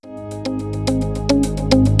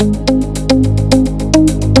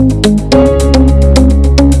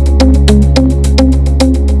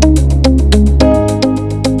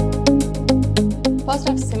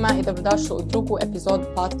dobrodošli u drugu epizodu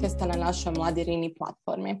podcasta na našoj Mladi Rini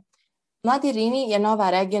platformi. Mladi Rini je nova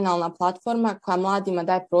regionalna platforma koja mladima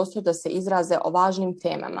daje prostor da se izraze o važnim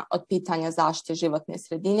temama, od pitanja zaštite životne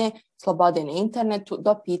sredine, slobode na internetu,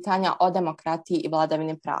 do pitanja o demokratiji i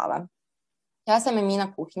vladavini prava. Ja sam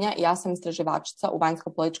Emina Kuhinja i ja sam istraživačica u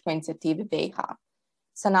vanjsko-političkoj inicijativi BiH.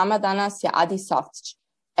 Sa nama danas je Adi Softić,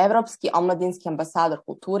 evropski omladinski ambasador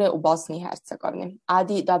kulture u Bosni i Hercegovini.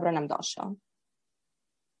 Adi, dobro nam došao.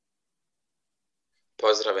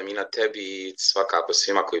 Pozdrav Emina tebi i svakako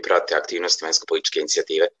svima koji prate aktivnosti vanjsko-političke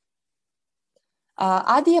inicijative.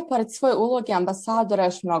 Adi je pored svoje uloge ambasadora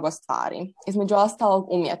još mnogo stvari. Između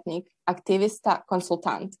ostalog umjetnik, aktivista,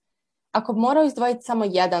 konsultant. Ako bi morao izdvojiti samo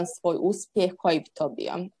jedan svoj uspjeh, koji bi to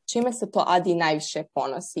bio? Čime se to Adi najviše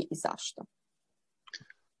ponosi i zašto?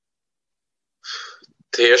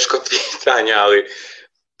 Teško pitanje, ali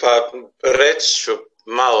pa reći ću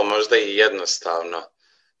malo možda i jednostavno.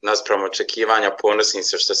 Naspram očekivanja ponosim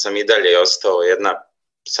se što sam i dalje ostao jedna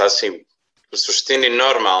sasvim u suštini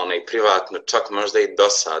normalna i privatno, čak možda i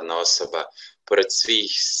dosadna osoba, pored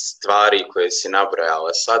svih stvari koje si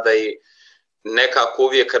nabrojala sada i nekako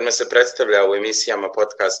uvijek kad me se predstavlja u emisijama,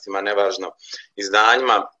 podcastima, nevažno,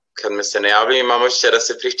 izdanjima, kad me se ne javljaju imam osjećaj da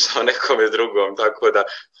se priča o nekome drugom, tako da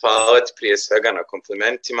hvala ti prije svega na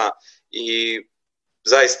komplimentima i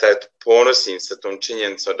zaista ponosim se tom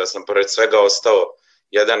činjenicom da sam pored svega ostao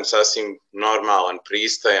jedan sasvim normalan,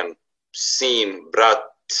 pristojan sin, brat,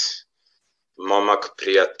 momak,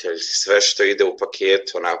 prijatelj, sve što ide u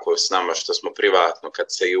paketu onako s nama što smo privatno kad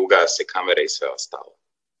se i ugase kamere i sve ostalo.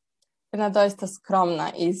 Jedna doista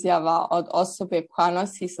skromna izjava od osobe koja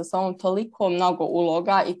nosi sa sobom toliko mnogo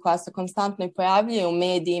uloga i koja se konstantno i pojavljuje u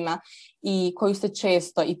medijima i koju se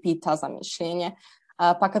često i pita za mišljenje.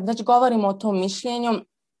 Pa kad već govorimo o tom mišljenju,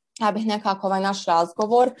 ja bih nekako ovaj naš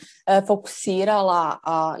razgovor fokusirala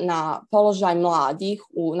na položaj mladih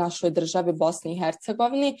u našoj državi Bosni i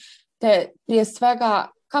Hercegovini, te prije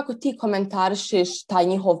svega kako ti komentarišeš taj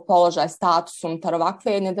njihov položaj, status unutar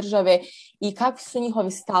ovakve jedne države i kakvi su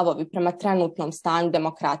njihovi stavovi prema trenutnom stanju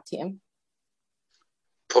demokratije?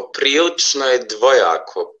 Poprilično je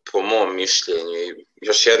dvojako po mom mišljenju i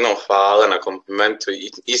još jednom hvala na komplimentu.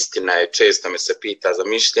 Istina je, često me se pita za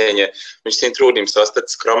mišljenje, međutim trudim se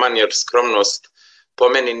ostati skroman jer skromnost po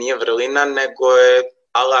meni nije vrlina nego je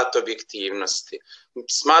alat objektivnosti.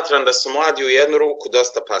 Smatram da su mladi u jednu ruku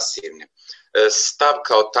dosta pasivni. Stav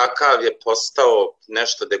kao takav je postao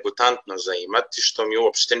nešto degutantno za imati, što mi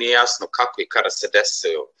uopšte nije jasno kako i kada se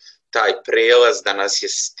desio taj prelaz da nas je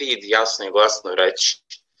stid jasno i glasno reći.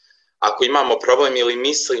 Ako imamo problem ili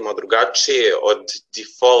mislimo drugačije od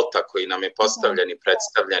defaulta koji nam je postavljen i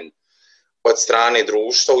predstavljen od strane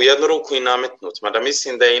društva, u jednu ruku i nametnut. Mada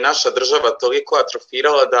mislim da je i naša država toliko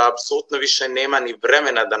atrofirala da apsolutno više nema ni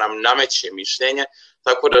vremena da nam nameće mišljenje,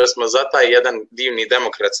 tako da smo za taj jedan divni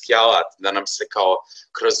demokratski alat da nam se kao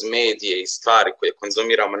kroz medije i stvari koje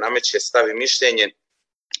konzumiramo nameće stavi mišljenje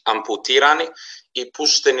amputirani i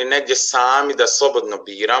pušteni negdje sami da slobodno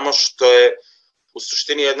biramo, što je u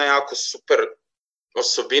suštini jedna jako super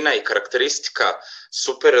osobina i karakteristika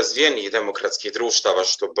super razvijenih demokratskih društava,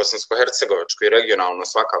 što bosansko-hercegovačko i regionalno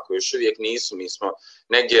svakako još uvijek nisu. Mi smo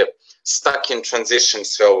negdje stuck in transition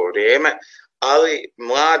sve ovo vrijeme, ali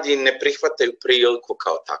mladi ne prihvataju priliku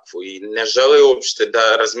kao takvu i ne žele uopšte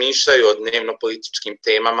da razmišljaju o dnevno-političkim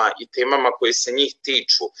temama i temama koje se njih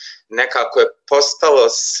tiču. Nekako je postalo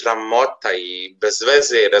sramota i bez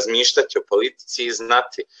veze razmišljati o politici i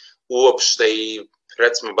znati uopšte i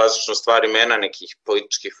recimo bazičnu stvar imena nekih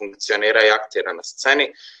političkih funkcionera i aktera na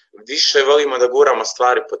sceni. Više volimo da guramo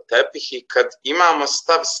stvari pod tepih i kad imamo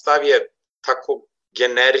stav je tako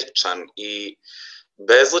generičan i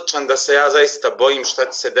bezličan da se ja zaista bojim šta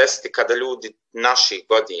će se desiti kada ljudi naših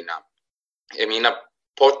godina, Emina,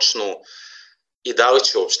 počnu i da li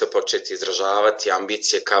će uopšte početi izražavati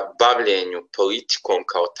ambicije ka bavljenju politikom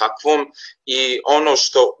kao takvom i ono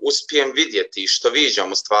što uspijem vidjeti i što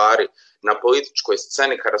viđam u stvari na političkoj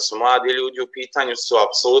sceni kada su mladi ljudi u pitanju su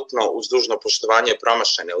apsolutno uz dužno poštovanje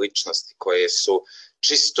promašene ličnosti koje su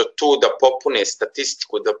čisto tu da popune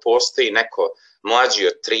statistiku da postoji neko mlađi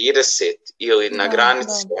od 30 ili na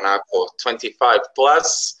granici onako 25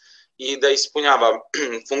 plus i da ispunjava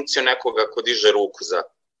funkciju nekoga ko diže ruku za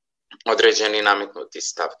određeni nametnuti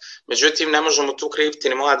stav. Međutim, ne možemo tu kriviti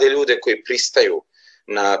ni mlade ljude koji pristaju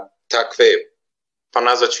na takve, pa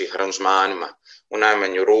nazvaću ih aranžmanima, u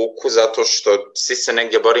najmanju ruku, zato što svi se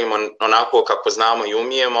negdje borimo onako kako znamo i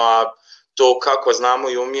umijemo, a to kako znamo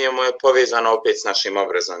i umijemo je povezano opet s našim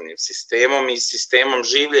obrazovnim sistemom i sistemom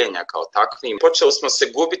življenja kao takvim. Počeli smo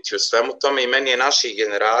se gubiti u svemu tome i meni je naših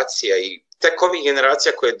generacija i tek ovih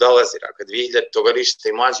generacija koje dolazi, kad 2000. godište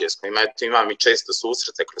i mlađe, s kojima imam i često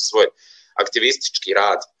susrete kroz svoj aktivistički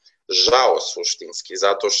rad, žao suštinski,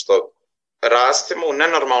 zato što rastemo u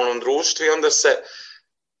nenormalnom društvu i onda se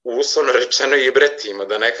uslovno rečeno i bretimo,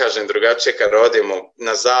 da ne kažem drugačije, kad odemo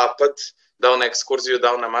na zapad, da li na ekskurziju,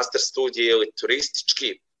 da li na master studije ili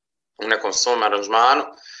turistički u nekom svom aranžmanu,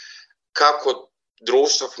 kako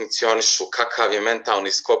društvo funkcionišu, kakav je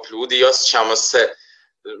mentalni skop ljudi i osjećamo se,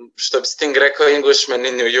 što bi Sting rekao, Englishman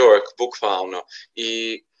in New York, bukvalno.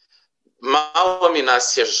 I malo mi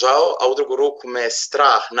nas je žao, a u drugu ruku me je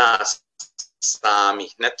strah nas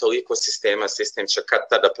samih, ne toliko sistema, sistem će kad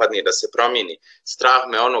tada padne da se promijeni. Strah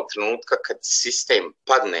me onog trenutka kad sistem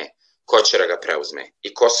padne, ko će da ga preuzme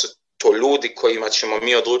i ko su to ljudi kojima ćemo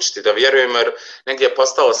mi odlučiti da vjerujemo, jer negdje je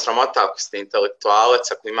postalo sramota ako ste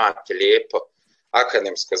intelektualac, ako imate lijepo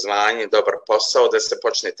akademsko zvanje, dobar posao, da se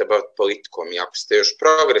počnete baviti politikom i ako ste još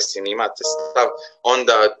progresivni, imate stav,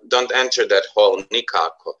 onda don't enter that hole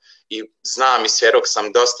nikako. I znam i svjerok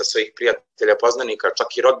sam dosta svojih prijatelja, poznanika,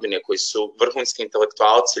 čak i rodbine koji su vrhunski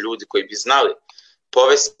intelektualci, ljudi koji bi znali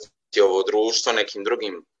povesti ovo društvo nekim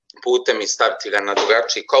drugim putem i staviti ga na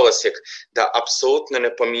drugačiji kolosijek, da apsolutno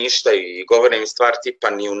ne pomišljaju i govore im stvar tipa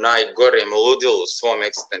ni u najgorem ludilu svom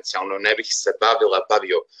egzistencijalno ne bih se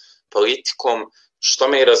bavio politikom, što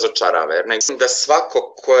me i razočarava. Jer mislim da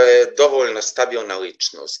svako ko je dovoljno stabilna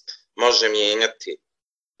ličnost može mijenjati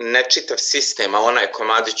ne čitav sistem, a onaj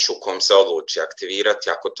komadić u kom se odluči aktivirati,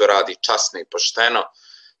 ako to radi časno i pošteno.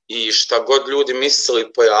 I šta god ljudi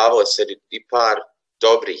mislili, pojavilo se i par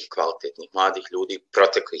dobrih, kvalitetnih, mladih ljudi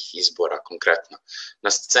proteklih izbora konkretno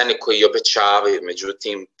na sceni koji obećavaju,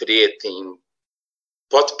 međutim prijeti im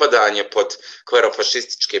potpadanje pod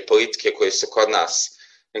klerofašističke politike koje su kod nas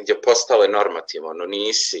negdje postale normativno.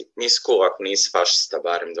 Nisi cool ako nisi fašista,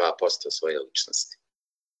 barem 2% svoje ličnosti.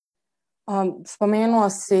 Spomenuo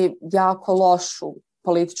si jako lošu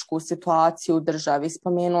političku situaciju u državi,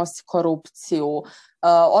 spomenuo si korupciju,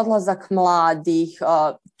 odlazak mladih,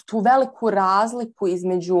 tu veliku razliku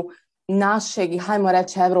između našeg i, hajmo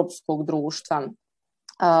reći, evropskog društva.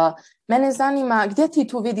 Mene zanima gdje ti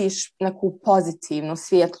tu vidiš neku pozitivnu,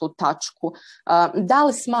 svijetlu tačku. Da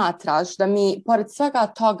li smatraš da mi, pored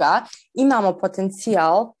svega toga, imamo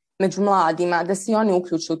potencijal među mladima da se i oni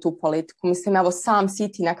uključuju u tu politiku? Mislim, evo sam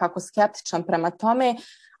si ti nekako skeptičan prema tome,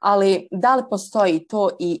 ali da li postoji to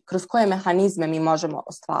i kroz koje mehanizme mi možemo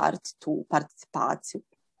ostvariti tu participaciju?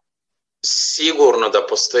 Sigurno da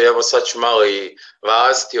postoji, evo sad ću malo i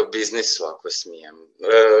vaziti o biznisu ako smijem.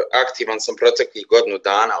 Aktivan sam proteklih godinu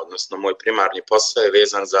dana, odnosno moj primarni posao je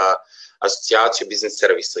vezan za asocijaciju biznis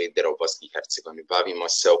servis lidera u Bosni i Hercegovini. Bavimo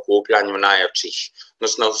se okupljanjem najjačih,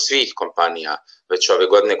 odnosno svih kompanija već ove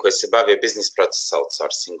godine koje se bave biznis proces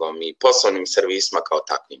outsourcingom i poslovnim servisima kao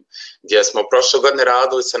takvim, gdje smo prošle godine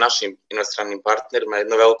radili sa našim inostranim partnerima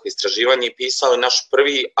jedno veliko istraživanje i pisali naš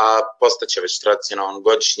prvi, a postaće već tradicionalan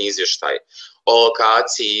godišnji izvještaj o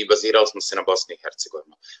lokaciji i bazirali smo se na Bosnu i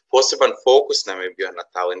Hercegovinu. Poseban fokus nam je bio na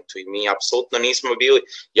talentu i mi apsolutno nismo bili,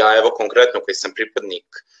 ja evo konkretno koji sam pripadnik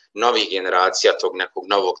novih generacija, tog nekog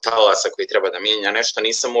novog talasa koji treba da mijenja nešto,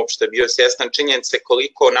 nisam uopšte bio svjestan činjenice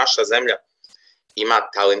koliko naša zemlja ima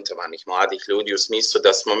talentovanih mladih ljudi u smislu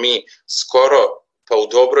da smo mi skoro, pa u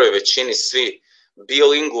dobroj većini svi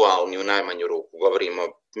bilingualni u najmanju ruku, govorimo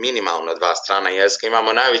minimalno 2 strana jezika,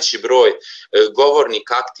 imamo najveći broj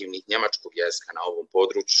govornika aktivnih njemačkog jezika na ovom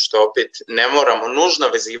području, što opet ne moramo nužno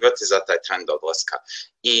vezivati za taj trend odlaska.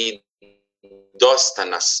 I dosta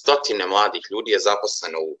na stotine mladih ljudi je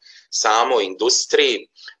zaposleno u samoj industriji,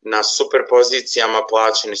 na super pozicijama,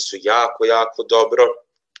 plaćeni su jako, jako dobro,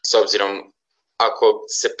 s obzirom ako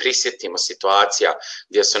se prisjetimo situacija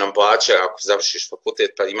gdje su nam plaće, ako završiš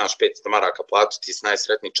fakultet pa imaš 500 maraka platu, ti si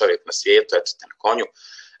najsretniji čovjek na svijetu, eto te na konju.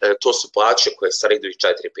 To su plaće koje sad idu i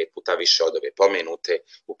 4-5 puta više od ove pomenute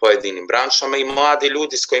u pojedinim branšama i mladi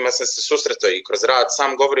ljudi s kojima sam se susretao i kroz rad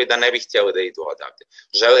sam govori da ne bi htjeli da idu odavde.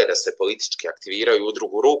 Žele da se politički aktiviraju u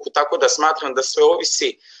drugu ruku, tako da smatram da sve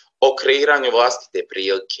ovisi o kreiranju vlastite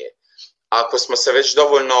prilike. Ako smo se već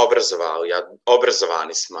dovoljno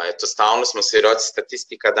obrazovani smo, eto, stalno smo svjedoci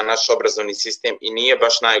statistika da naš obrazovni sistem i nije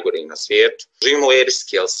baš najgori na svijetu. Živimo u eri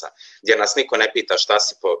skillsa, gdje nas niko ne pita šta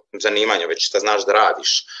si po zanimanju, već šta znaš da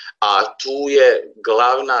radiš. A tu je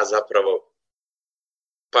glavna zapravo,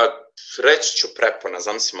 pa reći ću prepona,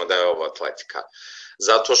 zamislimo da je ovo atletika.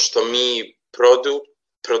 Zato što mi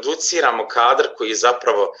produciramo kadar koji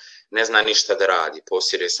zapravo ne zna ništa da radi,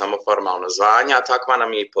 posjeduje samo formalno zvanje, a takva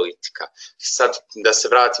nam je i politika. Sad da se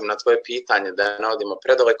vratim na tvoje pitanje, da ne odimo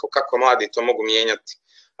predaleko, kako mladi to mogu mijenjati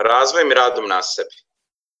razvojem i radom na sebi.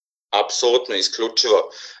 apsolutno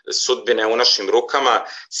isključivo sudbine u našim rukama.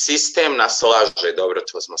 Sistem nas laže, dobro,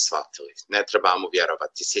 to smo shvatili. Ne trebamo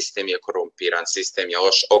vjerovati. Sistem je korumpiran, sistem je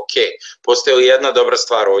loš. Ok, postoji li jedna dobra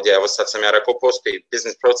stvar ovdje? Evo sad sam ja rekao, postoji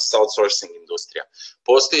business process outsourcing industrija.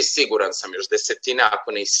 Postoji, siguran sam, još desetine,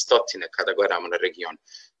 ako ne i stotine, kada gledamo na region,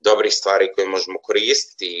 dobrih stvari koje možemo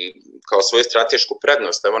koristiti kao svoju stratešku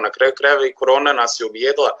prednost. Evo, na kraju krajeva i korona nas je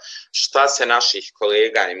ubijedila šta se naših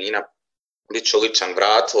kolega Emina bit ću ličan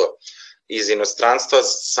vratilo iz inostranstva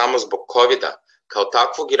samo zbog COVID-a kao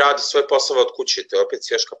takvog i radi svoj posao od kuće. To je opet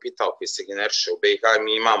svjež kapital koji se generiše u BiH i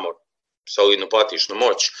mi imamo solidnu platišnu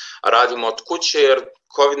moć, a radimo od kuće jer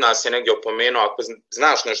COVID nas je negdje opomenuo, ako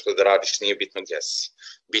znaš nešto da radiš, nije bitno gdje si.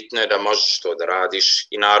 Bitno je da možeš to da radiš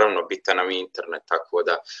i naravno bitan nam internet, tako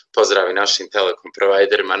da pozdravi našim telekom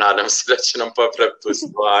providerima, nadam se da će nam popraviti tu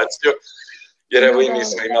situaciju. Jer evo i mi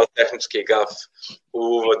smo imali tehnički gaf u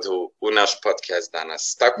uvodu u naš podcast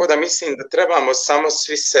danas. Tako da mislim da trebamo samo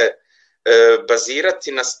svi se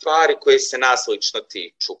bazirati na stvari koje se nas lično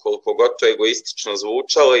tiču, koliko god to egoistično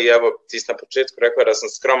zvučalo i evo ti si na početku rekao da sam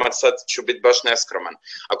skroman, sad ću biti baš neskroman.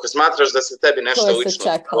 Ako smatraš da se tebi nešto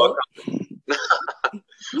lično...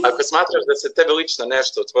 Ako smatraš da se tebi lično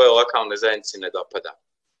nešto u tvojoj lokalnoj zajednici ne dopada,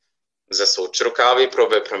 zasuči rukavi i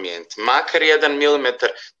probaj promijeniti. Makar 1 milimetar,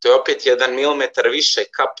 to je opet 1 milimetar više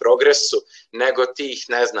ka progresu nego tih,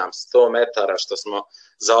 ne znam, 100 metara što smo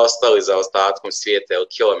zaostali za ostatkom svijeta ili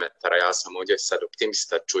kilometara. Ja sam ovdje sad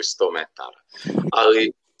optimista, čuj 100 metara.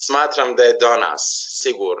 Ali smatram da je do nas,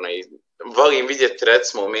 sigurno. I volim vidjeti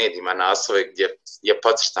recimo u medijima naslove gdje je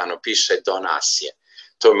podcrtano piše do nas je.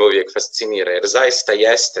 To me uvijek fascinira, jer zaista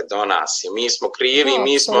jeste do nas je. Mi smo krivi,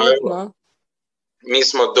 mi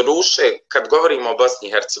smo do duše, kad govorimo o Bosni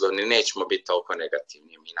i Hercegovini, nećemo biti toliko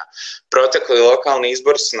negativni. Protekli lokalni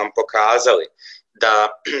izbori su nam pokazali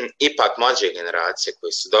da ipak mlađe generacije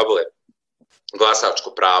koje su dobile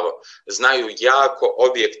glasačko pravo znaju jako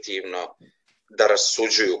objektivno da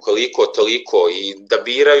rasuđuju koliko toliko i da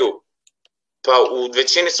biraju pa u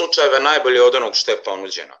većini slučajeva najbolje od onog što je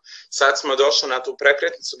ponuđeno. Sad smo došli na tu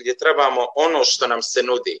prekretnicu gdje trebamo ono što nam se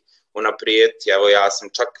nudi unaprijeti. Evo ja sam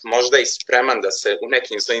čak možda i spreman da se u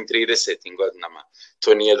nekim svojim 30. godinama,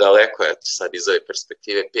 to nije daleko, eto sad iz ove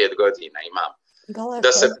perspektive 5 godina imam,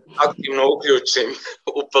 da se aktivno uključim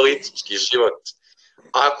u politički život.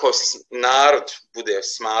 Ako narod bude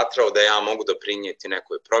smatrao da ja mogu doprinijeti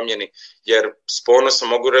nekoj promjeni, jer s ponosom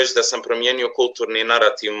mogu reći da sam promijenio kulturni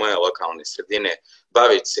narativ moje lokalne sredine,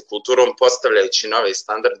 bavići se kulturom, postavljajući nove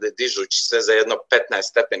standarde, dižući sve za jedno 15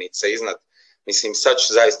 stepenica iznad. Mislim, sad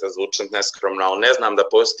ću zaista zvučati neskromno, ali ne znam da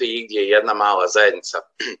postoji igdje jedna mala zajednica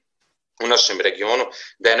u našem regionu,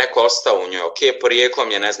 da je neko ostao u njoj. Ok,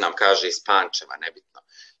 porijeklom je, ne znam, kaže iz Pančeva, nebitno.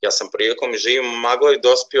 Ja sam porijeklom i živim u Maglovi,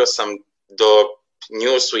 dospio sam do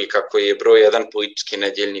Newsweeka koji je broj 1 politički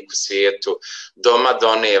nedjeljnik u svijetu, do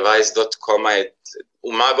Madone, Vice.com-a,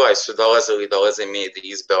 u Maglaj su dolaze mediji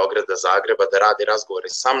iz Beograda, Zagreba da radi razgovore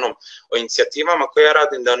sa mnom o inicijativama koje ja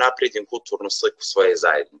radim da naprijedim kulturnu sliku svoje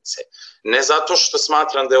zajednice. Ne zato što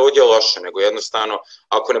smatram da je ovdje loše, nego jednostavno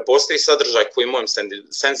ako ne postoji sadržaj koji mojem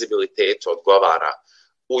senzibilitetu odgovara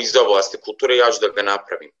iz oblasti kulture, ja ću da ga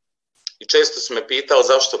napravim. I često su me pitali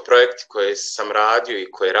zašto projekti koje sam radio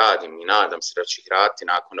i koje radim i nadam se da ću ih raditi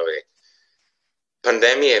nakon ove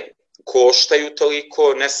pandemije koštaju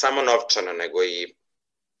toliko, ne samo novčano, nego i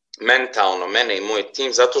mentalno, mene i moj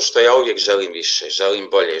tim, zato što ja uvijek želim više, želim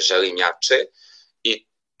bolje, želim jače i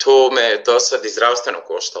to me do sad i zdravstveno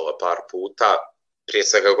koštalo par puta, prije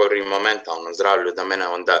svega govorim o mentalnom zdravlju, da mene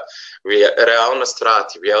onda realnost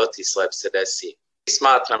vrati, reality slap se desi. I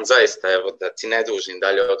smatram zaista, evo, da ti ne dužim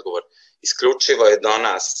dalje odgovor, isključivo je do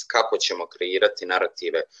nas kako ćemo kreirati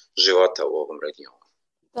narative života u ovom regionu.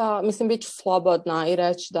 Da, mislim, bit ću slobodna i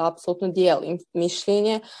reći da apsolutno dijelim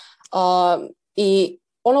mišljenje i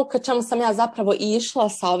ono ka čemu sam ja zapravo išla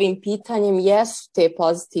sa ovim pitanjem jesu te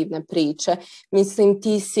pozitivne priče. Mislim,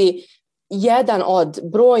 ti si jedan od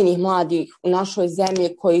brojnih mladih u našoj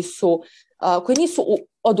zemlji koji nisu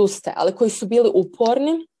odustajali, koji su bili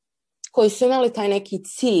uporni, koji su imali taj neki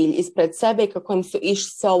cilj ispred sebe i kako im su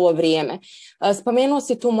išli sve ovo vrijeme. Spomenuo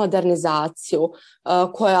si tu modernizaciju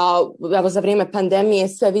koja evo, za vrijeme pandemije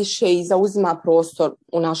sve više i zauzima prostor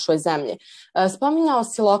u našoj zemlji. Spominjao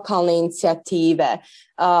si lokalne inicijative,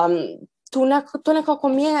 to nekako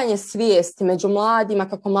mijenjanje svijesti među mladima,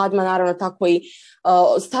 kako mladima naravno tako i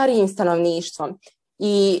starijim stanovništvom.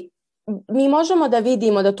 I mi možemo da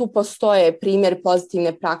vidimo da tu postoje primjer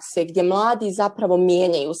pozitivne prakse gdje mladi zapravo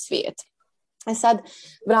mijenjaju svijet. Sad,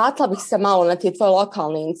 vratila bih se malo na te tvoje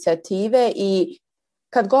lokalne inicijative i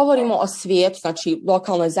kad govorimo o svijetu, znači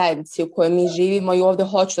lokalnoj zajednici u kojoj mi živimo i ovdje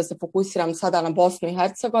hoću da se fokusiram sada na Bosnu i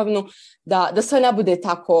Hercegovinu, da sve ne bude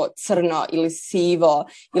tako crno ili sivo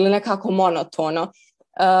ili nekako monotono.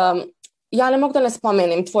 Ja ne mogu da ne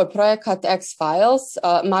spomenem tvoj projekat X-Files,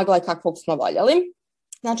 Magla i kakvog smo voljeli.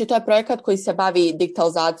 Znači, to je projekat koji se bavi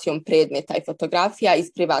digitalizacijom predmeta i fotografija iz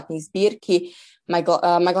privatnih zbirki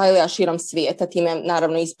Maglailija širom svijeta, time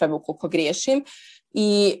naravno ispravu koliko griješim.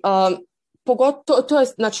 I pogotovo, to je,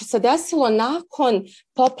 znači, se desilo nakon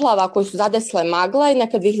poplava koji su zadesile Maglaj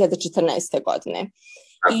nekad 2014. godine.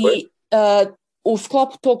 I u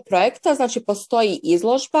sklopu tog projekta, znači, postoji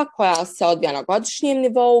izložba koja se odvija na godišnjem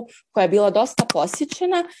nivou, koja je bila dosta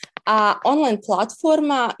posjećena, a online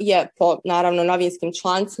platforma je po, naravno, novinskim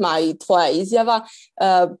člancima i tvoja izjava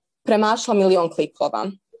premašila 1 milion klikova.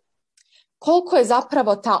 Koliko je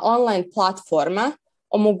zapravo ta online platforma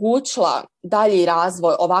omogućila dalji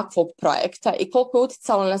razvoj ovakvog projekta i koliko je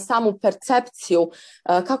utjecalo na samu percepciju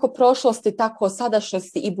kako prošlosti, tako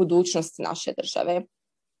sadašnjosti i budućnosti naše države?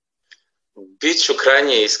 Biću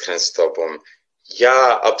krajnje iskren s tobom.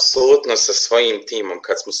 Ja apsolutno sa svojim timom,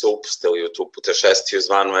 kad smo se upustili u tu putešestviju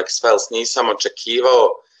zvanu X-Files, nisam očekivao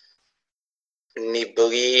ni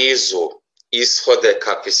blizu ishode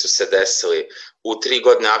kakvi su se desili u 3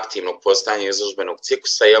 godine aktivnog postojanja izložbenog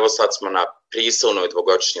ciklusa i evo sad smo na prisilnoj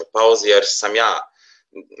 2-godišnjoj pauzi jer sam ja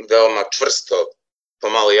veoma čvrsto,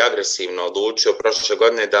 pomalo i agresivno odlučio prošle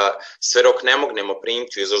godine da sve dok ne mognemo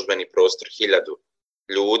primiti u izložbeni prostor 1000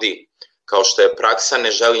 ljudi, kao što je praksa,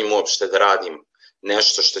 ne želim uopšte da radim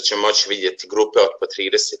nešto što će moći vidjeti grupe od po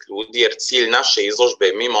 30 ljudi, jer cilj naše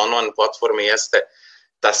izložbe mimo online platforme jeste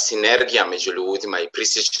ta sinergija među ljudima i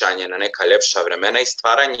prisjećanje na neka ljepša vremena i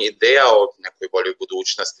stvaranje ideja o nekoj boljoj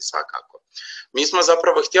budućnosti svakako. Mi smo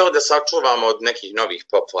zapravo htjeli da sačuvamo od nekih novih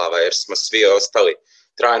poplava, jer smo svi ostali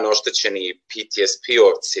trajno oštećeni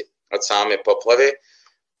PTSP-ovci od same poplave.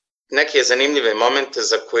 Neke zanimljive momente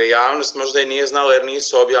za koje javnost možda i nije znala jer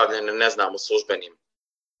nisu objavljene, ne znam, u službenim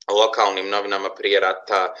lokalnim novinama prije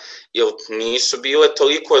rata, ili nisu bile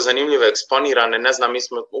toliko zanimljive, eksponirane, ne znam, mi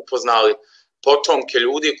smo upoznali potomke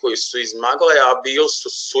ljudi koji su iz Maglaja, a bili su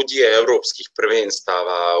sudije evropskih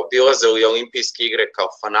prvenstava, obilazili olimpijske igre kao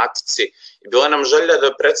fanatici i bila nam želja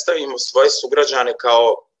da predstavimo svoje sugrađane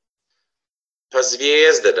kao pa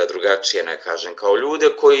zvijezde, da drugačije ne kažem, kao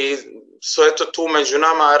ljude koji su eto tu među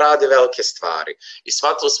nama, a rade velike stvari. I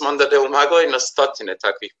shvatili smo onda da je u Maglaju na stotine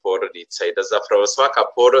takvih porodica i da zapravo svaka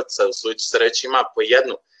porodica, u se reći, ima po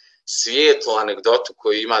jednu svijetlu anegdotu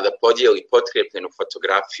koju ima da podijeli potkrijepljenu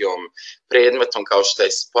fotografijom, predmetom kao što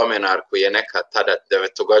je spomenar koji je neka tada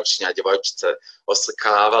 9-godišnja djevojčica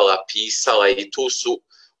oslikavala, pisala i tu su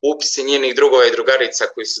upisi njenih drugova i drugarica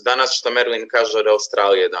koji su danas, što Merlin kaže, od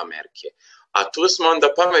Australije do Amerike. A tu smo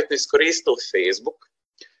onda pametno iskoristili Facebook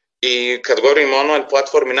i kad govorimo o online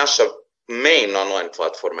platformi, naša main online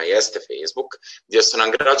platforma jeste Facebook, gdje su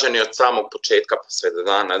nam građani od samog početka pa sve do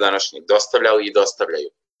dana današnjeg dostavljali i dostavljaju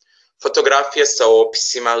fotografije sa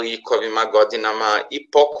opisima, likovima, godinama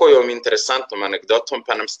i pokojom interesantnom anegdotom,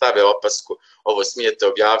 pa nam stave opasku, ovo smijete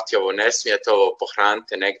objaviti, ovo ne smijete, ovo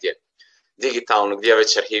pohranite negdje digitalno gdje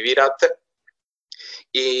već arhivirate.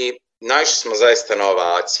 I naišli smo zaista na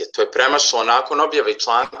ovacije. To je premašalo nakon objave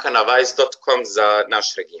članka na Vice.com za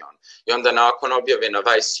naš region. I onda nakon objave na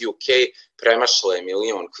Vice UK premašalo je 1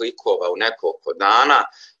 milion klikova u nekoliko dana.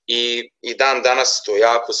 I dan danas to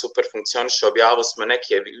jako super funkcioniše. Objavili smo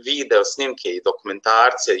neke video snimke i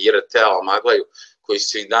dokumentarce IRT-a o Maglaju koji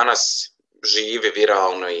su i danas živi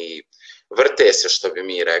viralno i vrte se, što bi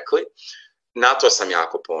mi rekli. Na to sam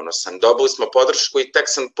jako ponosan. Dobili smo podršku i tek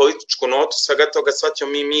sam političku notu svega toga shvatio,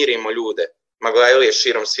 mi mirimo ljude. Maglailije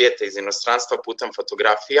širom svijeta iz inostranstva putem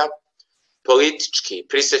fotografija. Politički,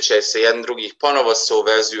 prisjećaju se jedan drugih, ponovo se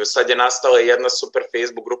uvezuju. Sad je nastala jedna super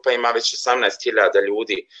Facebook grupa, ima već 18.000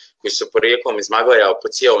 ljudi koji su porijeklom iz Maglaja po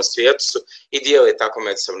cijelom svijetu su i dijeli tako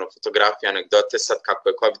međusobno fotografije, anegdote, sad kako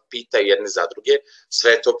je ko pitaju jedne za druge.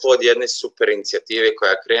 Sve je to plod jedne super inicijative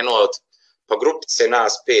koja je krenula od grupice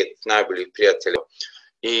nas 5 najboljih prijatelja.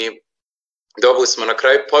 I dobili smo na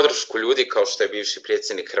kraju podršku ljudi kao što je bivši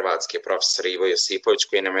predsjednik Hrvatske, profesor Ivo Josipović,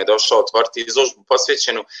 koji nam je došao otvoriti izložbu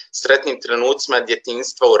posvećenu sretnim trenucima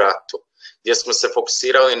djetinjstva u ratu, gdje smo se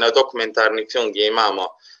fokusirali na dokumentarni film gdje imamo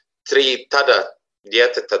 3 tada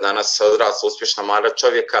djeteta, danas odrasla uspješna mlada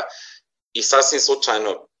čovjeka i sasvim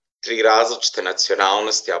slučajno 3 različite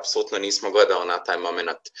nacionalnosti, apsolutno nismo gledali na taj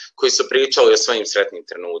moment, koji su pričali o svojim sretnim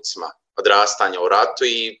trenucima odrastanja u ratu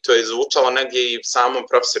i to je zvučalo negdje i samom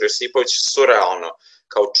profesoru Josipoviću surrealno,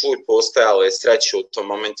 kao čuj postojalo je sreće u tom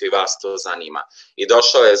momentu i vas to zanima. I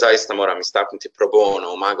došao je, zaista moram istaknuti, pro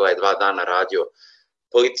bono, u Magla je 2 dana radio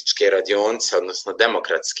političke radionice, odnosno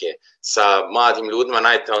demokratske, sa mladim ljudima,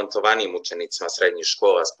 najtalentovanijim učenicima srednjih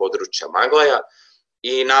škola s područja Maglaja.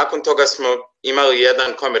 I nakon toga smo imali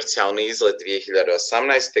jedan komercijalni izlet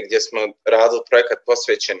 2018. gdje smo radili projekat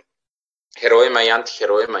posvećen herojima i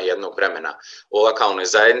antiherojima jednog vremena u lokalnoj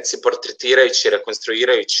zajednici, portretirajući,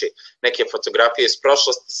 rekonstruirajući neke fotografije iz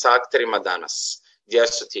prošlosti sa akterima danas. Gdje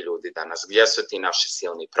su ti ljudi danas? Gdje su ti naši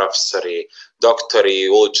silni profesori, doktori,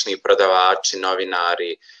 ulični prodavači,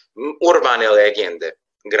 novinari, urbane legende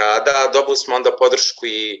grada? Dobili smo onda podršku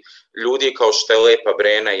i ljudi kao što je Lepa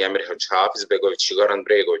Brena i Emir Hadžhafizbegović i Goran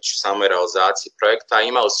Bregović u samoj realizaciji projekta.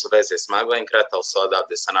 Imali su veze s Maglajem, kretali su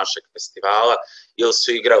odavde sa našeg festivala ili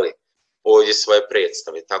su igrali ovdje svoje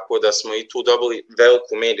predstave. Tako da smo i tu dobili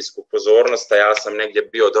veliku medijsku pozornost, a ja sam negdje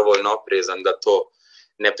bio dovoljno oprezan da to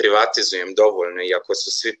ne privatizujem dovoljno, iako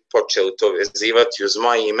su svi počeli to vezivati uz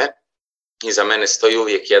moje ime. Iza mene stoji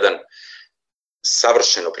uvijek jedan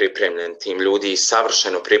savršeno pripremljen tim ljudi i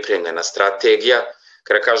savršeno pripremljena strategija.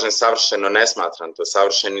 Kada kažem savršeno, ne smatram to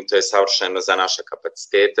savršeno, to je savršeno za naše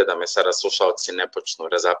kapacitete, da me sada slušalci ne počnu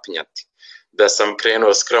razapinjati da sam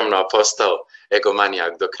krenuo skromno, a postao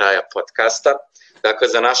egomanijak do kraja podcasta. Dakle,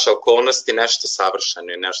 za naše okolnosti nešto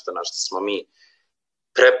savršeno i nešto na što smo mi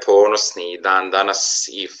preponosni i dan danas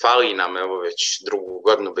i fali nam evo već drugu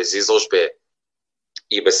godinu bez izložbe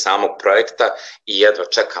i bez samog projekta i jedva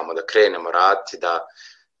čekamo da krenemo raditi, da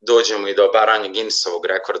dođemo i do obaranja Guinnessovog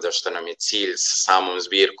rekorda, što nam je cilj sa samom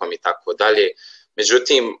zbirkom i tako dalje.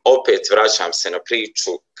 Međutim, opet vraćam se na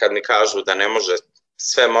priču, kad mi kažu da ne može,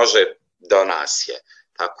 sve može, do nas je.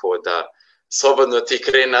 Tako da, slobodno ti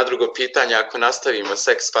kreni na drugo pitanje, ako nastavimo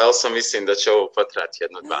Sex-Filesom, mislim da će ovo potrati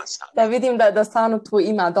 1-2 sata. Da vidim da stvarno tu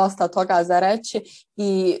ima dosta toga za reći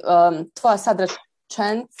i tvoja sad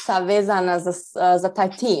rečenica vezana za taj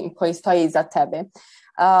tim koji stoji iza tebe.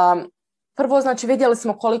 Prvo, znači, vidjeli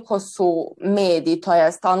smo koliko su mediji, to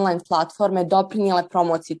jest online platforme, doprinijele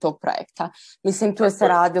promociji tog projekta. Mislim, tu je se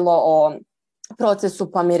radilo o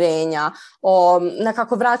procesu pomirenja, o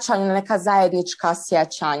nekako vraćanju na neka zajednička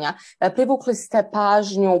sjećanja. Privukli ste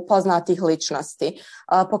pažnju poznatih ličnosti.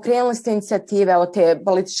 Pokrenuli ste inicijative od te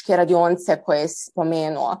političke radionice koje je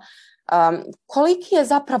spomenuo. Koliki je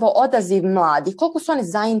zapravo odaziv mladih? Koliko su oni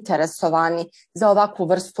zainteresovani za ovakvu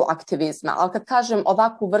vrstu aktivizma? Ali kad kažem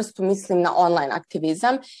ovakvu vrstu, mislim na online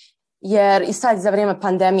aktivizam, jer i sad za vrijeme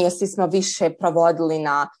pandemije svi smo više provodili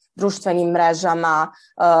na društvenim mrežama,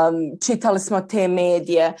 čitali smo te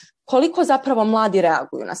medije. Koliko zapravo mladi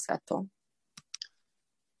reaguju na sve to?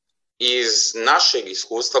 Iz našeg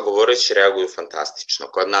iskustva govoreći reaguju fantastično.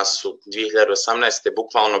 Kod nas su 2018.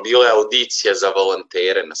 bukvalno bile audicije za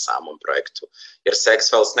volontere na samom projektu, jer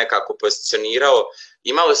Sex-Files nekako pozicionirao.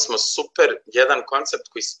 Imali smo super jedan koncept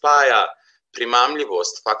koji spaja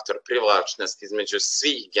primamljivost, faktor privlačnosti između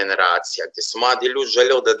svih generacija, gdje su mladi ljudi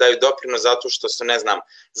željeli da daju doprinos zato što su, ne znam,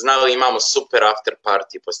 znali imamo super after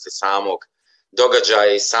party posle samog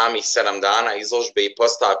događaja i samih 7 dana izložbe i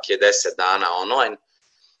postavke 10 dana online,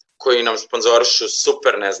 koji nam sponzorišu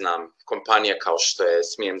super, ne znam, kompanije kao što je,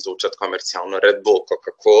 smijem zvučati komercijalno, Red Bull,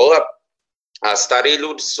 Coca-Cola, a stariji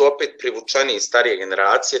ljudi su opet privučeni iz starije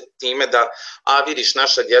generacije time da, vidiš,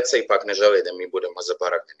 naša djeca ipak ne žele da mi budemo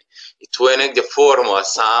zaboravljeni. I tu je negdje formula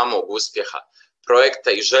samog uspjeha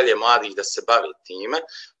projekta i želje mladih da se bavi time.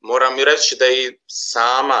 Moram i reći da i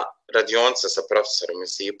sama radionica sa profesorom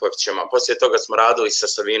Josipovićem, a poslije toga smo radili sa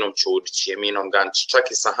Savinom Čudić i Eminom Gančić,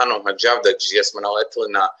 čak i sa Hanom Hadžavdađ, gdje smo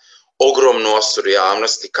naletili na ogromnu osuru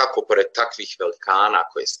javnosti, kako pored takvih velikana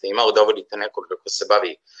koje ste imali, dovodite nekog ko se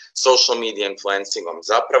bavi social media influencingom.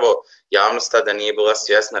 Zapravo, javnost tada nije bila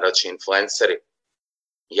svjesna da će influenceri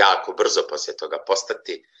jako brzo poslije toga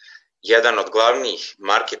postati jedan od glavnih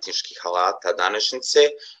marketinških alata današnjice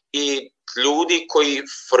i ljudi koji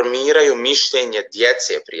formiraju mišljenje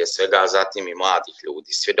djece prije svega, a zatim i mladih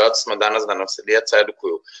ljudi. Svjedoci smo danas da nam se djeca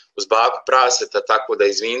edukuju uz baku praseta, tako da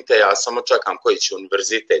izvinite, ja samo čekam koji će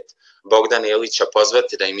univerzitet Bogdana Ilića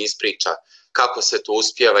pozvati da im ispriča kako se to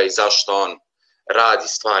uspijeva i zašto on radi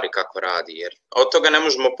stvari kako radi, jer od toga ne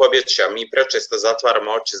možemo pobjeći, a mi prečesto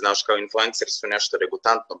zatvaramo oči, znaš, kao influenceri su nešto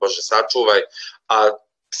degutantno, Bože sačuvaj, a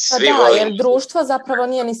svi volim... jer društvo zapravo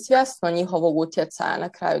nije ni svjesno njihovog utjecaja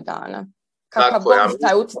na kraju dana. Kakav god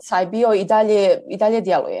taj utjecaj bio i dalje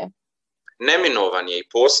djeluje. Neminovan je i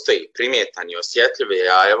postoji, primjetan je, osjetljiv je,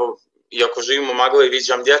 a evo, iako živim u Magli,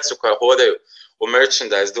 viđam djecu koja hodaju u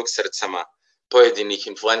merchandise duksercama pojedinih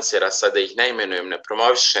influencera, sada ih ne imenujem, ne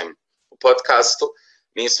promovišem u podcastu,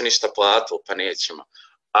 nisu ništa platili, pa nećemo.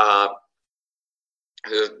 A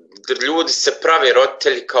ljudi se prave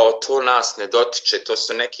roditelji kao to nas ne dotiče, to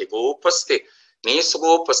su neke gluposti. Nisu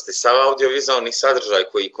gluposti, sav audiovizualni sadržaj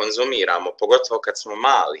koji konzumiramo, pogotovo kad smo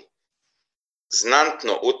mali,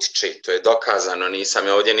 znatno utiče, to je dokazano, nisam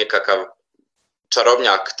je ovdje nikakav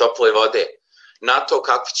čarobnjak tople vode, na to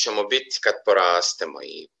kakvi ćemo biti kad porastemo.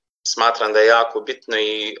 I smatram da je jako bitno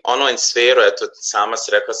i online sferu, eto sama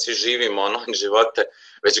si rekla, svi živimo online živote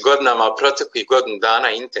već godinama, proteklih godinu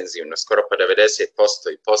dana intenzivno, skoro pa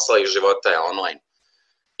 90% i posla i života je online.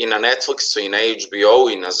 I na Netflixu, i na HBO-u,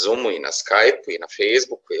 i na Zoomu, i na Skype-u, i na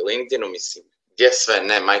Facebooku, i LinkedInu, mislim, gdje sve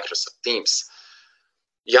ne, Microsoft Teams.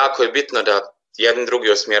 Jako je bitno da jedni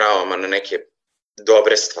drugi usmjeravamo na neke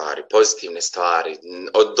dobre stvari, pozitivne stvari,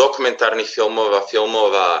 od dokumentarnih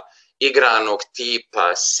filmova, igranog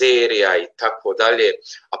tipa, serija i tako dalje,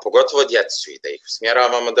 a pogotovo djecu, i da ih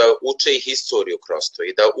usmjeravamo da uče ih historiju kroz to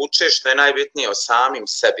i da uče što je najbitnije o samim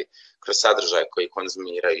sebi kroz sadržaje koji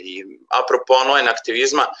konzumiraju. I apropo online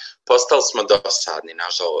aktivizma, postali smo dosadni,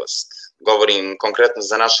 nažalost. Govorim konkretno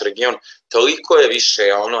za naš region, toliko je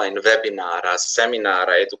više online webinara,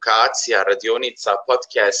 seminara, edukacija, radionica,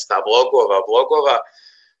 podcasta, vlogova,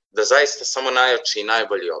 da zaista samo najjači i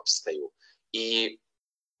najbolji opstaju. I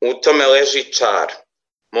u tome leži čar.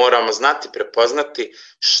 Moramo znati, prepoznati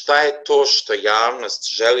šta je to što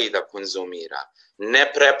javnost želi da konzumira.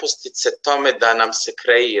 Ne prepustiti se tome da nam se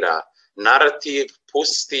kreira narativ,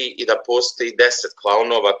 pusti i da postoji 10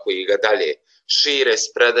 klaunova koji ga dalje šire,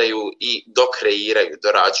 spredaju i dokreiraju,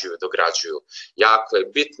 dorađuju, dograđuju. Jako je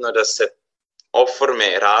bitno da se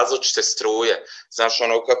oforme različite struje. Znaš,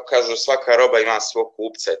 ono kako kažu, svaka roba ima svog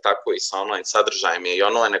kupca, tako i sa online sadržajem i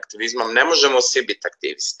online aktivizmom. Ne možemo svi biti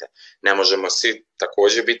aktiviste, ne možemo svi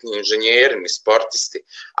također biti ni inženjeri, ni sportisti,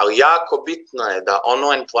 ali jako bitno je da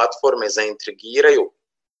online platforme zaintrigiraju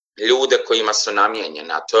ljude kojima su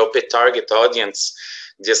namijenjene, a to je opet target audience,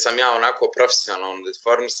 gdje sam ja onako profesionalno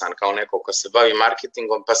deformisan kao neko ko se bavi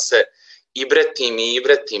marketingom, pa se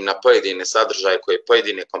ibretim na pojedine sadržaje koje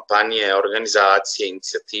pojedine kompanije, organizacije,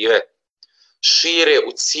 inicijative šire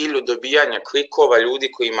u cilju dobijanja klikova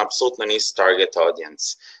ljudi kojima apsolutno nisu target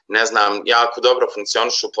audience. Ne znam, jako dobro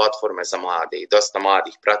funkcionišu platforme za mlade i dosta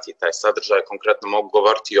mladih prati taj sadržaj. Konkretno mogu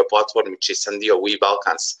govoriti i o platformi čiji sam dio We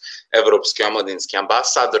Balkans, evropski omladinski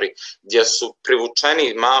ambasadori, gdje su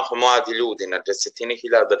privučeni mahom mladi ljudi na desetine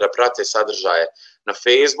hiljada da prate sadržaje na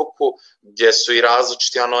Facebooku, gdje su i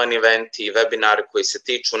različiti online eventi i webinari koji se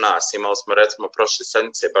tiču nas. Imali smo recimo prošle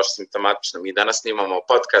sedmice, baš simptomatično, mi danas snimamo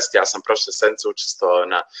podcast, ja sam prošle sedmice učestvovao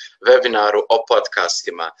na webinaru o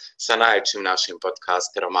podcastima sa najvećim našim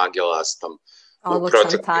podcasterom Agelastom.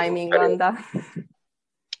 Odličan tajming onda.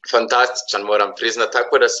 Fantastičan, moram priznati,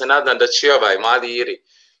 tako da se nadam da će ovaj mladi Iri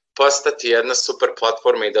postati jedna super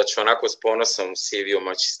platforma i da će onako s ponosom u CV-u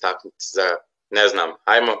moći istaknuti za, ne znam,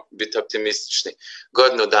 ajmo biti optimistični,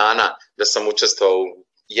 godinu dana da sam učestvovao u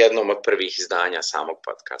jednom od prvih izdanja samog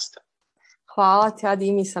podcasta. Hvala ti, Adi,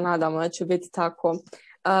 i mi se nadamo da će biti tako.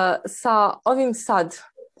 Sa ovim sad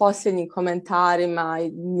posljednjim komentarima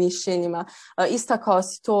i mišljenjima, istakao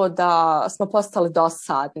si to da smo postali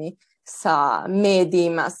dosadni sa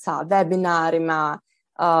medijima, sa webinarima,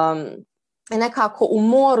 i nekako u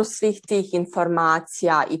moru svih tih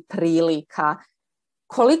informacija i prilika.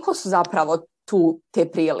 Koliko su zapravo tu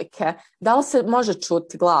te prilike? Da li se može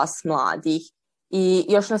čuti glas mladih? I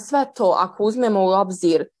još na sve to, ako uzmemo u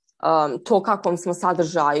obzir to kakvom smo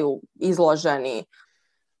sadržaju izloženi.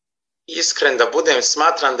 Iskren da budem,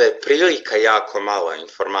 smatram da je prilika jako malo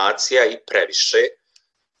informacija i previše.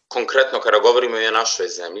 Konkretno kada govorimo i o našoj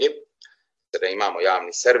zemlji, da imamo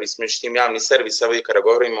javni servis, međutim javni servis, evo i kada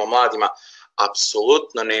govorimo o mladima,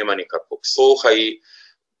 apsolutno nema nikakvog sluha i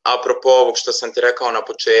apropo ovog što sam ti rekao na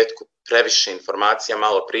početku, previše informacija,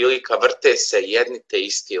 malo prilika, vrte se jedni te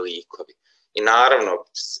isti likovi. I naravno,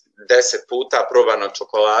 10 puta probano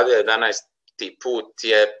čokolade, 11. put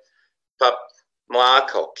je pa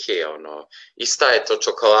mlaka, ista je to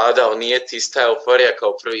čokolada, ali nije ti ista euforija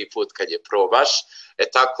kao prvi put kad je probaš.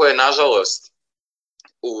 Tako je, nažalost,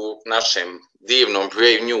 u našem divnom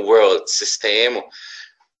Brave New World sistemu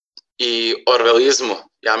i orwellizmu.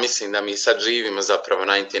 Ja mislim da mi sad živimo zapravo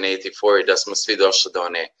 1984, da smo svi došli do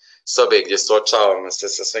one sobe gdje suočavamo se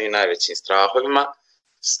sa svojim najvećim strahovima.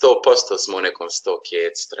 100% smo u nekom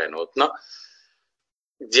stokjec trenutno,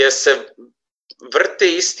 gdje se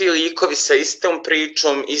vrte isti likovi sa istom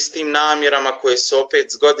pričom, istim namjerama koje su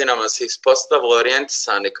opet s godinama se ispostavilo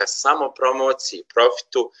orijentisane ka samo promociji,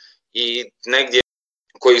 profitu i negdje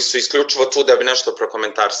koji su isključivo tu da bi nešto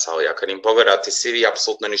prokomentarsali. A kad im pogledate CV,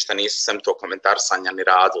 apsolutno ništa nisu sem to komentarsanja ni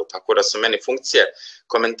radilo. Tako da su meni funkcije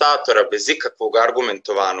komentatora bez ikakvog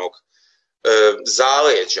argumentovanog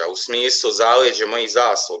zaleđa, u smislu zaleđa mojih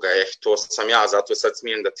zasluga, to sam ja, zato sad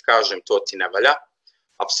smijem da ti kažem, to ti ne valja,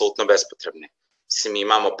 apsolutno bespotrebne. Mi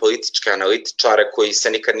imamo političke analitičare koji se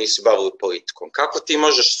nikad nisu bavili politikom. Kako ti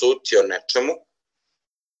možeš suditi o nečemu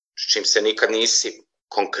s čim se nikad nisi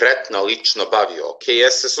konkretno, lično bavio? Ok,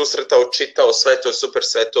 jesi se susretao, čitao, sve to super,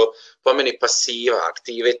 sve to po meni pasiva,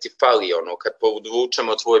 aktive ti fali, kad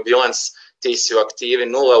podvučemo tvoj bilans, ti si u aktivi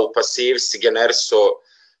 0, u pasivi si generisao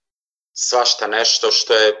svašta nešto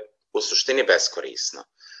što je u suštini beskorisno.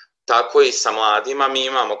 Tako i sa mladima mi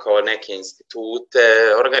imamo kao neke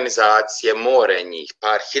institute, organizacije, more njih,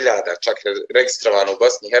 par hiljada, čak registrovano u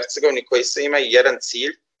Bosni i Hercegovini, koji sve imaju jedan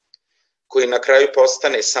cilj, koji na kraju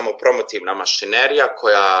postane samo promotivna mašinerija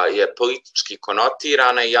koja je politički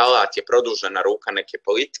konotirana i alat je produžena ruka neke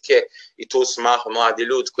politike i tu su mahom mladi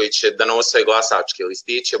ljudi koji će da nose glasačke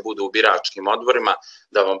listiće, budu u biračkim odborima,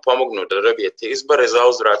 da vam pomognu da dobijete izbore, za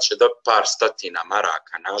uzvrat će do par stotina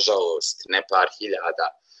maraka, nažalost, ne par hiljada,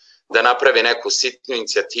 da napravi neku sitnu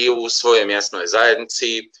inicijativu u svojoj mjesnoj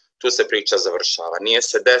zajednici i tu se priča završava. Nije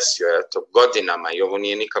se desio godinama i ovo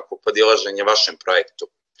nije nikakvo podilaženje vašem projektu.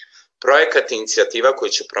 Projekat i inicijativa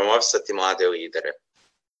koji će promovisati mlade lidere,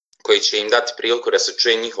 koji će im dati priliku da se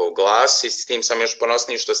čuje njihov glas i s tim sam još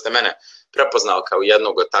ponosniji što ste mene prepoznali kao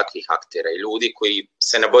jednog od takvih aktera i ljudi koji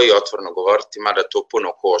se ne boji otvoreno govoriti, mada to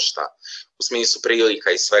puno košta u smislu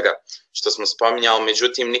prilika i svega što smo spominjali,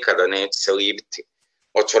 međutim nikada neće se libiti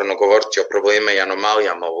otvoreno govoriti o problemima i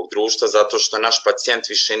anomalijama ovog društva, zato što naš pacijent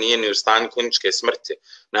više nije ni u stanju kliničke smrti.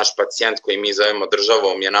 Naš pacijent koji mi zovemo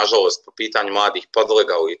državom je, nažalost, po pitanju mladih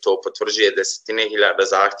podlegao i to potvrđuje desetine hiljada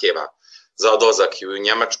zahtjeva za odlazak i u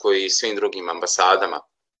Njemačkoj i svim drugim ambasadama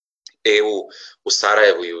EU u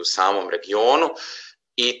Sarajevu i u samom regionu.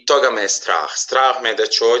 I toga me je strah. Strah me je da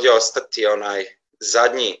će ovdje ostati onaj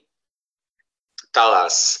zadnji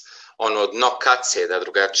talas, ono dno kace, da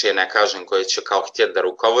drugačije ne kažem, koje će kao htjeti da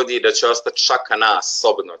rukovodi, da će ostati šaka nas,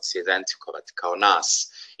 slobodno se identifikovati kao nas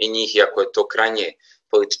i njih, iako je to krajnje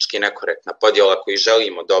politički nekorektna podjela, koji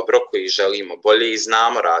želimo dobro, koji želimo bolje i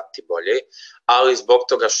znamo raditi bolje, ali zbog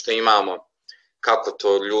toga što imamo, kako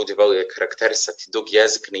to ljudi vole karakterisati, dug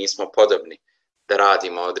jezik, nismo podobni da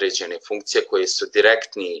radimo određene funkcije koje su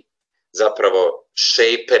direktni zapravo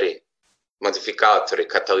šejperi, modifikatori,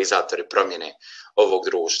 katalizatori promjene ovog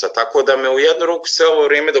društva. Tako da me u jednu ruku sve ovo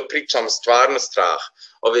vrijeme dok pričam stvarno strah.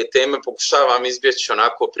 Ove teme pokušavam izbjeći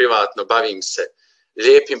onako privatno, bavim se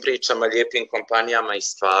lijepim pričama, lijepim kompanijama i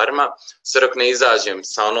stvarima. Sve dok ne izađem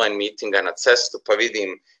sa online mitinga na cestu pa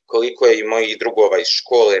vidim koliko je i mojih drugova iz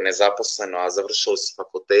škole nezaposleno, a završili su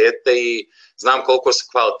fakultete i znam koliko su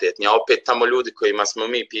kvalitetni. A opet tamo ljudi kojima smo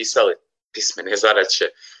mi pisali pismene zadaće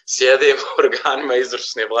sjede u organima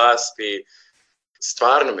izvršne vlasti.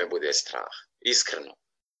 Stvarno me bude strah. Iskreno.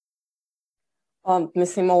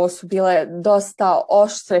 Mislim, ovo su bile dosta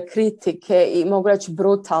oštre kritike i mogu reći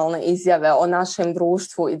brutalne izjave o našem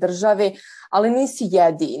društvu i državi, ali nisi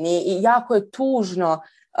jedini i jako je tužno,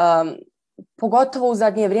 pogotovo u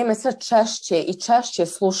zadnje vrijeme sve češće i češće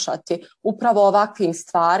slušati upravo ovakvim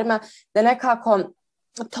stvarima, da nekako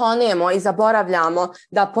tonemo i zaboravljamo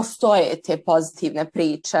da postoje te pozitivne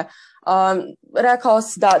priče. Rekao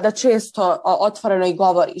si da često otvoreno i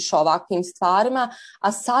govoriš o ovakvim stvarima,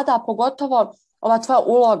 a sada pogotovo ova tvoja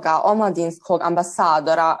uloga omladinskog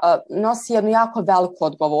ambasadora nosi jednu jako veliku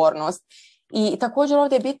odgovornost. I također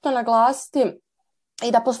ovdje je bitno naglasiti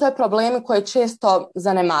i da postoje problemi koje često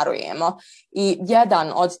zanemarujemo. I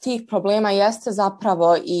jedan od tih problema jeste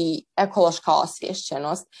zapravo i ekološka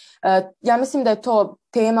osviješćenost. Ja mislim da je to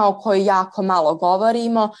tema o kojoj jako malo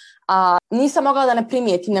govorimo, a nisam mogla da ne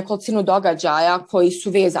primijetim nekolicinu događaja koji su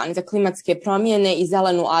vezani za klimatske promjene i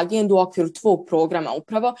zelenu agendu u okviru tvog programa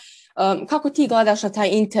upravo. Kako ti gledaš na taj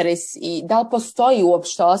interes i da li postoji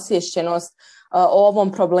uopšte osviješćenost o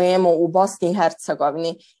ovom problemu u Bosni i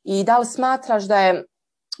Hercegovini i da li smatraš da je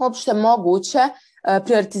uopšte moguće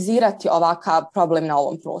prioritizirati ovakav problem na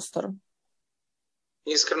ovom prostoru?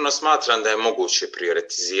 Iskreno smatram da je moguće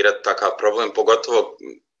prioritizirati takav problem, pogotovo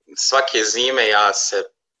svake zime ja se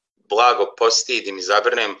blago postidim i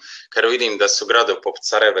zabrnem kada vidim da su gradovi poput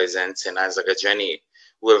Sarajeva i Zenice najzagađeniji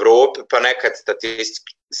u Evropi, pa nekad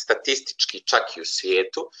statistički čak i u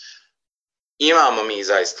svijetu. Imamo mi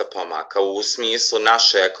zaista pomaka u smislu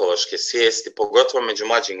naše ekološke svijesti, pogotovo među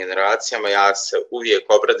mlađim generacijama. Ja se uvijek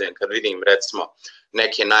obradujem kad vidim recimo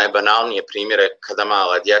neke najbanalnije primjere kada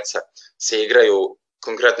mala djeca se igraju,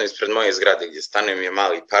 konkretno ispred moje zgrade gdje stanujem je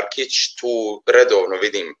mali parkić, tu redovno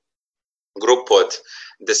vidim grupu od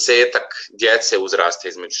 10-ak djece uzrasta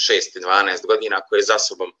između 6 i 12 godina koje za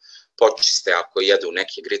sobom počiste ako jedu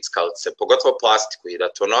neke grickalice, pogotovo plastiku i da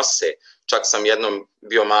to nose. Čak sam jednom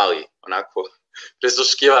bio mali, onako,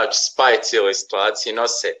 prisluškivač spaj cijeloj situaciji,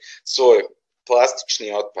 nose svoj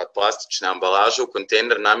plastični otpad, plastične ambalaže u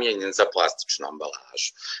kontejner namijenjen za plastičnu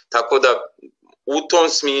ambalažu. Tako da u tom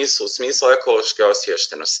smislu, u smislu ekološke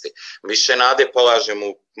osviještenosti, više nade polažem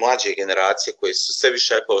u mlađe generacije koje su sve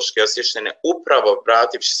više ekološki osviještene, upravo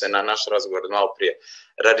vrativši se na naš razgovor malo prije,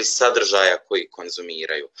 radi sadržaja koji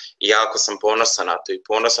konzumiraju. I jako sam ponosan na to i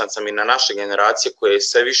ponosan sam i na naše generacije koje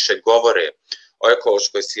sve više govore o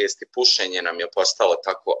ekološkoj svijesti. Pušenje nam je postalo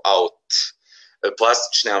tako out,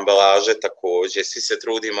 plastične ambalaže također, svi se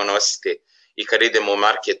trudimo nositi i kad idemo u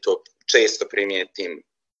marketu često primijetim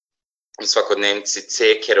u svakodnevnici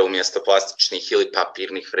cekere umjesto plastičnih ili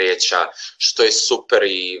papirnih vreća, što je super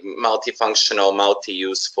i multifunctional,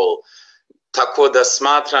 multi-useful. Tako da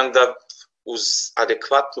smatram da uz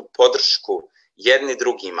adekvatnu podršku jedni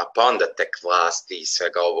drugima, pa onda tek vlasti i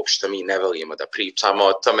svega ovog što mi ne volimo da pričamo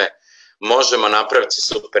o tome, možemo napraviti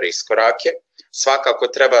super iskorake. Svakako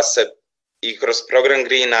treba se i kroz program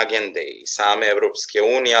Green Agende i same Evropske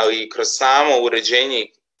unije, ali i kroz samo uređenje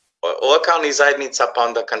lokalnih zajednica, pa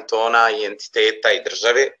onda kantona i entiteta i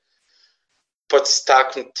države,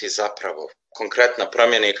 podstaknuti zapravo konkretna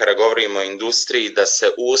promjena i kada govorimo o industriji, da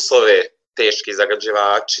se uslove teški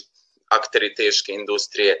zagađivači, akteri teške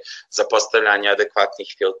industrije za postavljanje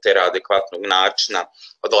adekvatnih filtera, adekvatnog načina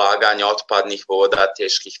odlaganja otpadnih voda,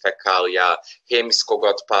 teških fekalija, hemijskog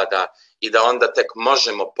otpada i da onda tek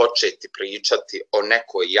možemo početi pričati o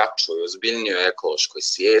nekoj jačoj, ozbiljnijoj ekološkoj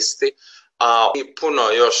svijesti, a i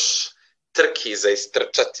puno još trki za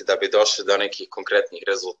istrčati da bi došli do nekih konkretnih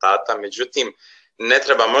rezultata. Međutim, ne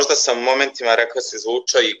treba, možda sam u momentima rekao se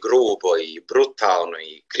zvučao i grubo i brutalno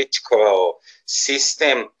i kritikovao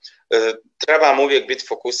sistem, trebam uvijek biti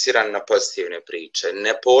fokusiran na pozitivne priče.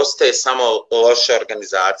 Ne postoje samo loše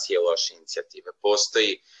organizacije, loše inicijative.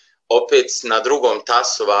 Postoji opet na drugom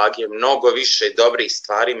tasu vage mnogo više dobrih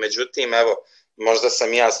stvari, međutim, evo, možda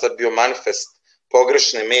sam ja sad bio manifest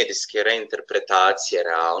pogrešne medijske reinterpretacije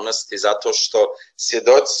realnosti, zato što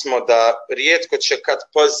svjedoci smo da rijetko će kad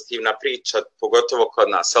pozitivna priča, pogotovo kod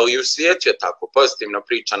nas, ali i u svijetu je tako, pozitivna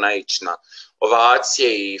priča naići na ovacije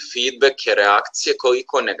i feedbacke, reakcije,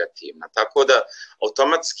 koliko negativna. Tako da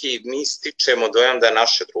automatski mi stičemo dojam da je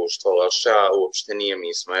naše društvo loše, a uopšte nije,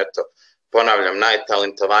 mi smo, eto, ponavljam,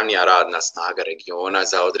 najtalentovanija radna snaga regiona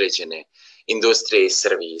za određene industrije i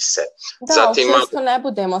servise. Da, zatim, često ne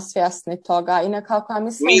budemo svjesni toga i nekako, ja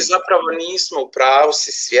mislim... Mi zapravo nismo u pravu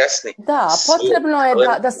si svjesni. Da, potrebno je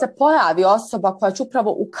da se pojavi osoba koja će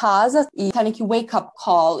upravo ukazati i taj neki wake up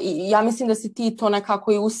call i ja mislim da si ti to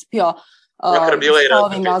nekako i uspio s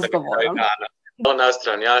ovim razgovorom. Na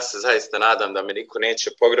stranu, ja se zaista nadam da me niko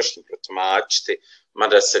neće pogrešno protumačiti,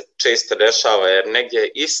 mada se često dešava, jer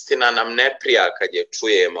negdje istina nam ne prija kad je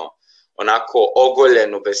čujemo onako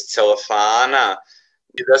ogoljenu, bez celofana,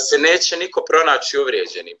 i da se neće niko pronaći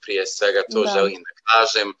uvrijeđeni, prije svega to želim da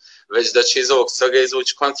kažem, već da će iz ovog svega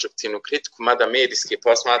izvući konstruktivnu kritiku, mada medijski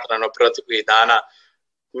posmatrano proteklih dana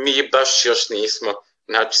mi baš još nismo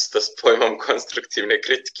načisto s pojmom konstruktivne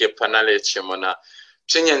kritike, pa naljećemo na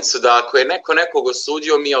činjenicu da ako je neko nekog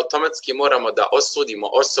osudio, mi automatski moramo da osudimo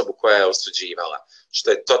osobu koja je osuđivala,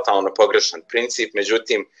 što je totalno pogrešan princip,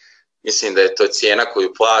 međutim, mislim da je to cijena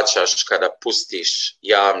koju plaćaš kada pustiš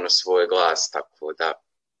javno svoj glas, tako da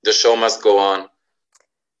the show must go on.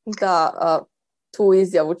 Da, tu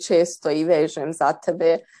izjavu često i vežem za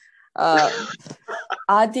tebe.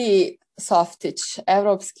 Adi Softić,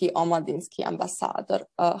 Evropski omladinski ambasador,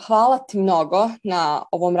 hvala ti mnogo na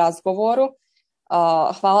ovom razgovoru.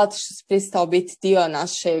 Hvala ti što si pristao biti dio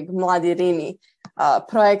našeg Mladi Rini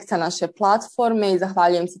projekta, naše platforme i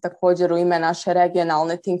zahvaljujem se također u ime naše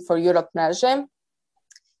regionalne Think for Europe mreže.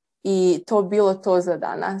 I to bilo to za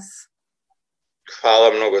danas.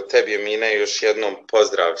 Hvala mnogo tebi, Emina, i još jednom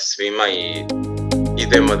pozdrav svima i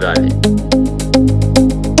idemo dalje.